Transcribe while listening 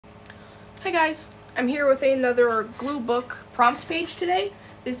Hi guys, I'm here with another Gluebook prompt page today.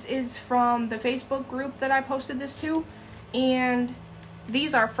 This is from the Facebook group that I posted this to, and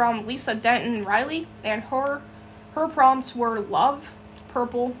these are from Lisa Denton Riley, and her prompts were love,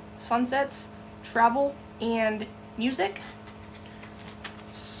 purple, sunsets, travel, and music.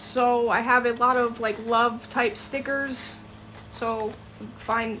 So I have a lot of like love type stickers, so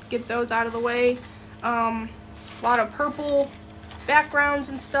get those out of the way. A lot of purple backgrounds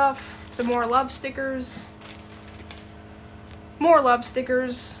and stuff. Some more love stickers,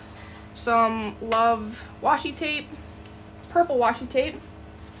 some love washi tape, purple washi tape,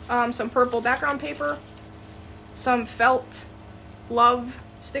 some purple background paper, some felt love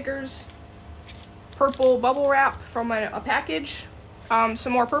stickers, purple bubble wrap from a package,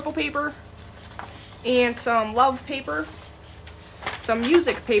 some more purple paper, and some love paper, some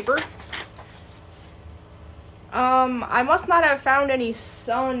music paper. I must not have found any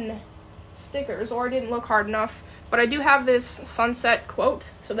sun stickers, or I didn't look hard enough, but I do have this sunset quote,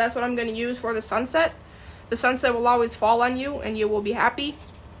 so that's what I'm going to use for the sunset. The sunset will always fall on you and you will be happy.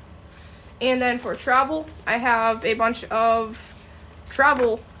 And then for travel, I have a bunch of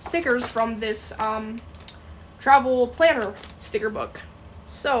travel stickers from this travel planner sticker book.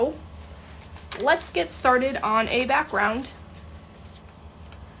 So let's get started on a background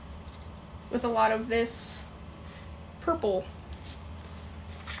with a lot of this purple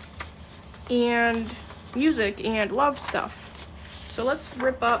and music and love stuff. So let's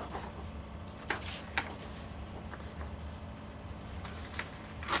rip up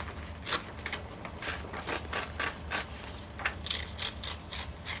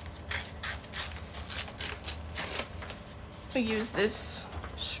we use this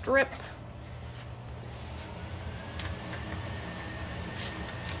strip.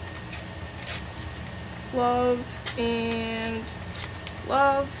 Love and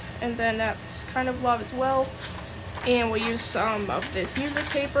love, and then that's kind of love as well. And we'll use some of this music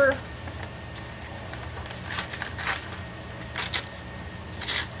paper.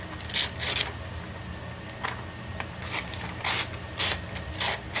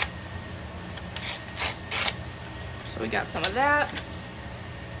 So we got some of that,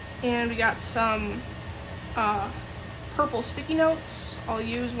 and we got some purple sticky notes. I'll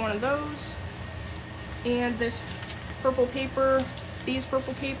use one of those, and this purple paper, these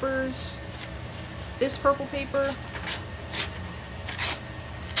purple papers, this purple paper,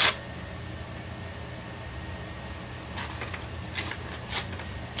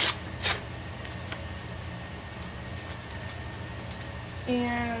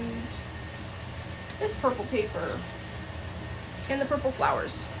 and this purple paper, and the purple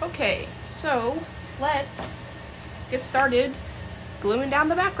flowers. Okay, so let's get started gluing down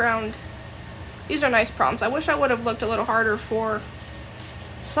the background. These are nice prompts. I wish I would have looked a little harder for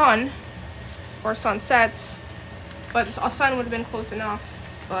sun or sunsets, but a sun would have been close enough,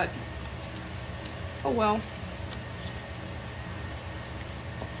 but oh well.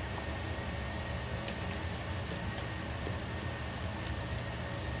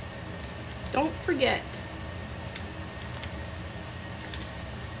 Don't forget.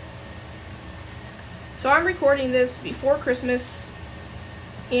 So I'm recording this before Christmas,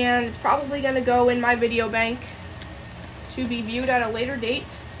 and it's probably going to go in my video bank to be viewed at a later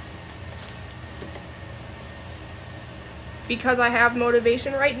date, because I have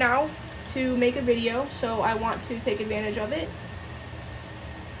motivation right now to make a video, so I want to take advantage of it.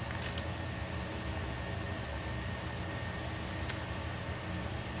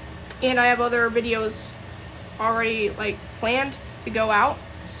 And I have other videos already planned to go out,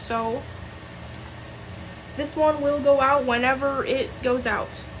 so this one will go out whenever it goes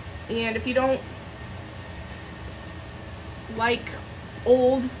out. And if you don't like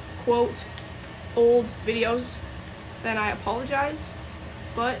old videos, then I apologize,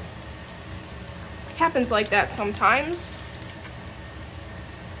 but it happens like that sometimes.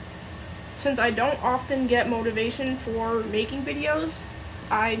 Since I don't often get motivation for making videos,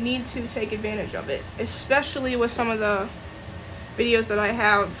 I need to take advantage of it, especially with some of the videos that I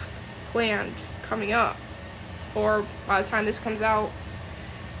have planned coming up, or by the time this comes out,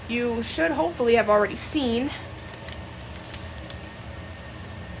 you should hopefully have already seen.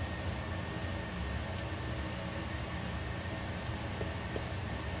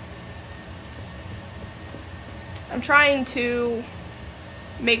 I'm trying to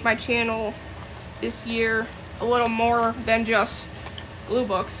make my channel this year a little more than just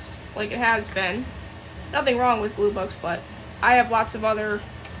Gluebooks, like it has been. Nothing wrong with Gluebooks, but I have lots of other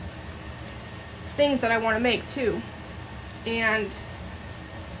things that I want to make too. And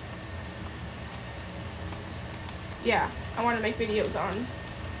yeah, I want to make videos on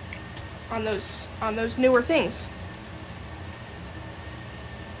on those newer things.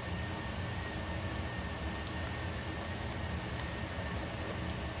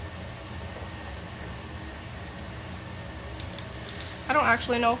 I don't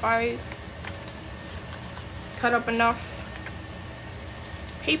actually know if I cut up enough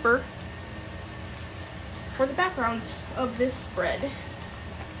paper for the backgrounds of this spread.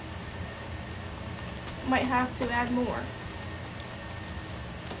 Might have to add more.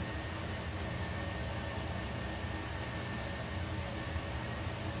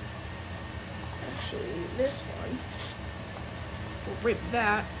 Actually, this one, we'll rip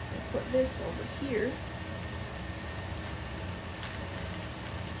that and put this over here.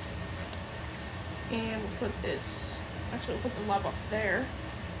 And we'll put this, actually we'll put the love up there.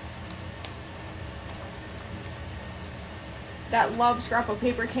 That love scrapbook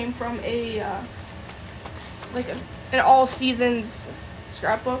paper came from an all seasons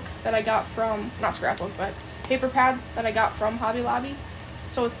scrapbook that I got from, not scrapbook, but paper pad that I got from Hobby Lobby.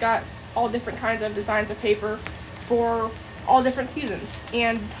 So it's got all different kinds of designs of paper for all different seasons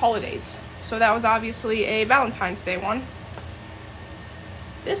and holidays. So that was obviously a Valentine's Day one.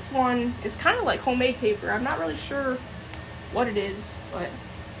 This one is kind of like homemade paper. I'm not really sure what it is, but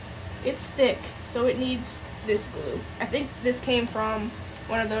it's thick, so it needs this glue. I think this came from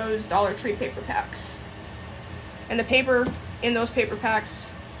one of those Dollar Tree paper packs. And the paper in those paper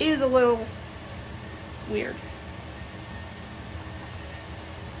packs is a little weird.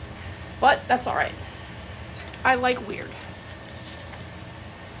 But that's alright. I like weird.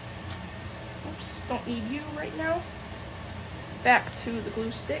 Oops, don't need you right now. Back to the glue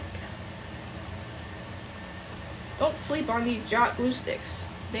stick. Don't sleep on these Jot glue sticks.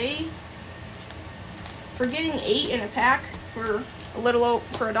 For getting 8 in a pack for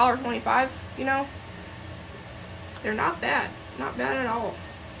 $1.25, you know, they're not bad. Not bad at all.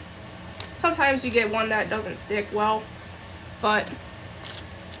 Sometimes you get one that doesn't stick well, but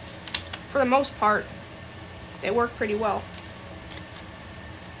for the most part, they work pretty well.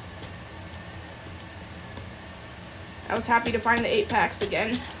 I was happy to find the 8 packs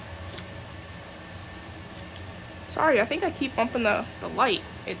again. Sorry, I think I keep bumping the light.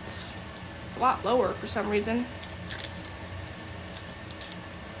 It's a lot lower for some reason.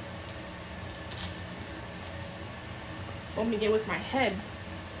 Let me get with my head.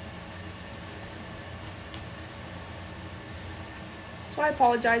 So I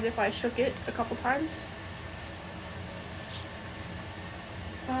apologize if I shook it a couple times.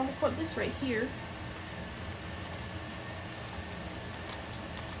 We'll put this right here.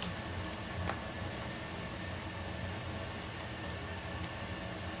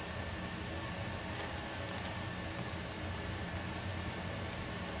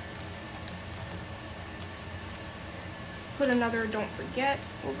 Put another don't forget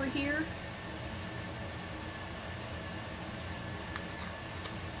over here.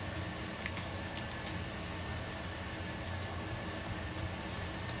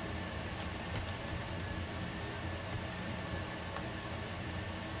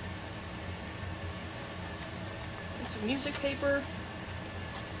 And some music paper.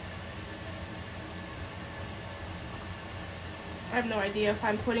 I have no idea if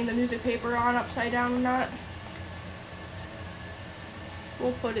I'm putting the music paper on upside down or not.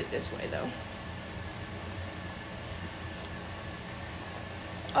 We'll put it this way though.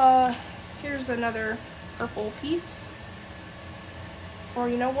 Here's another purple piece. Or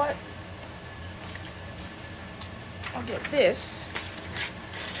you know what? I'll get this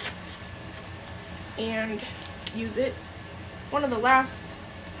and use it. One of the last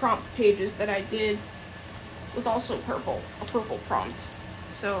prompt pages that I did was also purple, a purple prompt.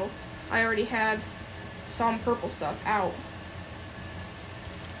 So I already had some purple stuff out.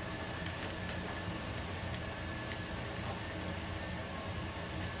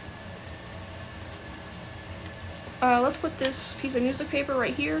 Let's put this piece of music paper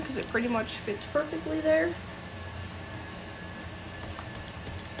right here because it pretty much fits perfectly there.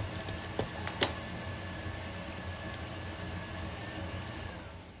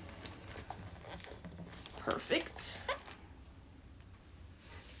 Perfect.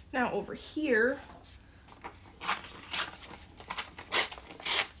 Now over here,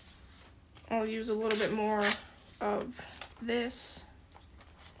 I'll use a little bit more of this.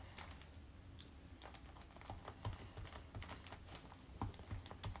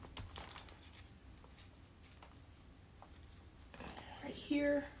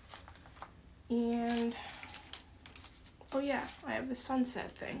 Here, and oh yeah, I have the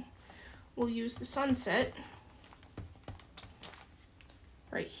sunset thing. We'll use the sunset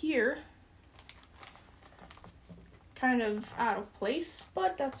right here. Kind of out of place,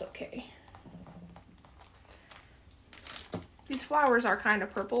 but that's okay. These flowers are kind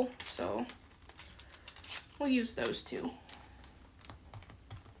of purple, so we'll use those two.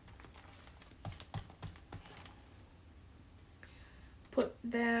 Put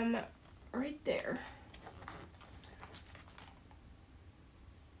them right there.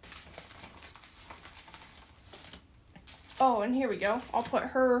 Oh, and here we go. I'll put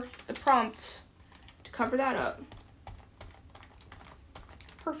the prompts to cover that up.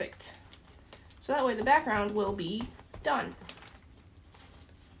 Perfect. So that way the background will be done.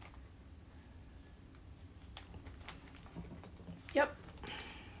 Yep.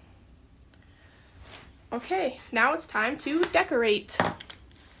 Okay, now it's time to decorate.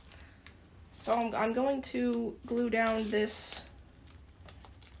 So I'm going to glue down this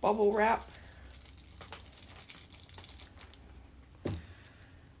bubble wrap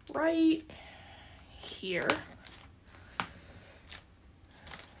right here.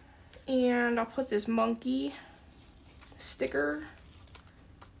 And I'll put this monkey sticker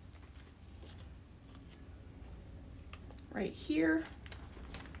right here.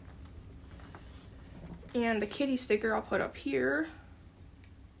 And the kitty sticker I'll put up here.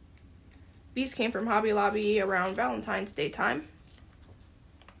 These came from Hobby Lobby around Valentine's Day time.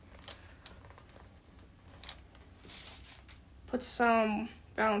 Put some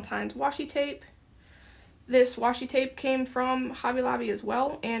Valentine's washi tape. This washi tape came from Hobby Lobby as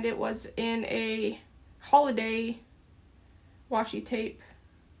well, and it was in a holiday washi tape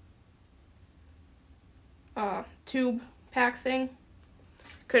tube pack thing.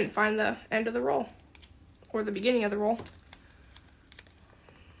 Couldn't find the end of the roll, or the beginning of the roll.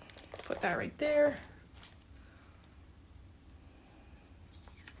 Put that right there.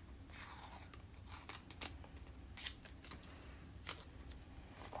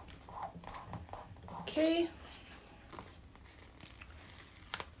 Okay.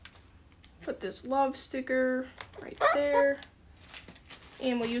 Put this love sticker right there.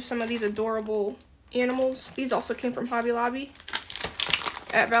 And we'll use some of these adorable animals. These also came from Hobby Lobby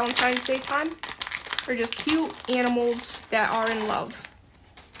at Valentine's Day time. They're just cute animals that are in love.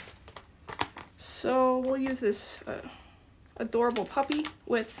 So we'll use this adorable puppy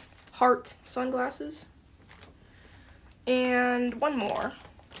with heart sunglasses. And one more.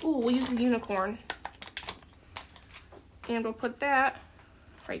 Ooh, we'll use the unicorn. And we'll put that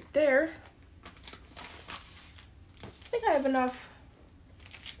right there. I think I have enough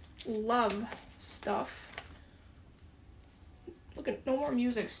love stuff. Look at no more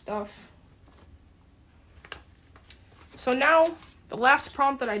music stuff. So now the last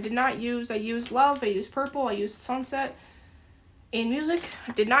prompt that I did not use, I used love, I used purple, I used sunset. In music,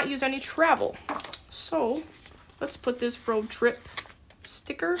 I did not use any travel. So let's put this road trip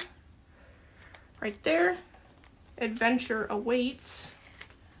sticker right there. Adventure awaits.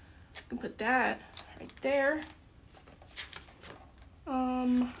 I can put that right there.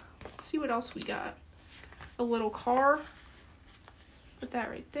 Let's see what else we got. A little car. Put that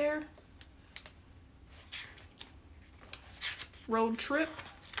right there. Road trip.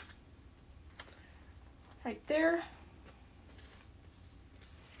 Right there.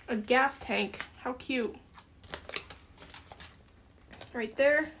 A gas tank. How cute. Right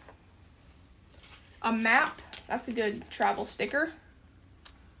there. A map. That's a good travel sticker.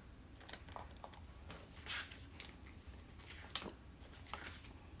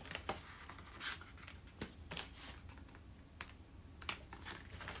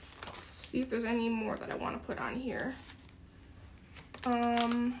 Let's see if there's any more that I want to put on here.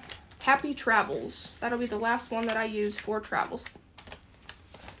 Happy travels. That'll be the last one that I use for travel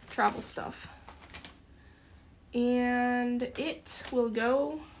stuff. And it will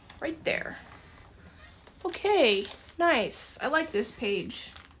go right there. Okay, nice. I like this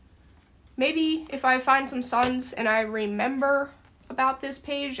page. Maybe if I find some suns and I remember about this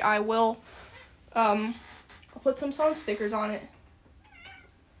page, I will I'll put some sun stickers on it.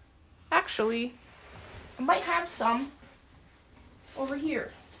 Actually, I might have some over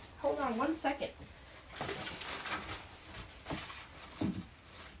here. Hold on one second.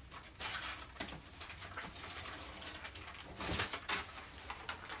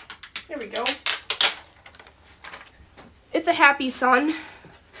 There we go. It's a happy sun.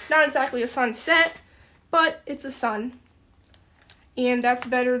 Not exactly a sunset, but it's a sun. And that's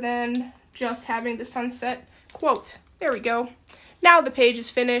better than just having the sunset quote. There we go. Now the page is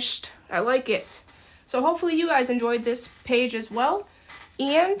finished. I like it. So hopefully you guys enjoyed this page as well.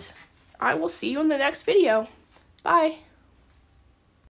 And I will see you in the next video. Bye.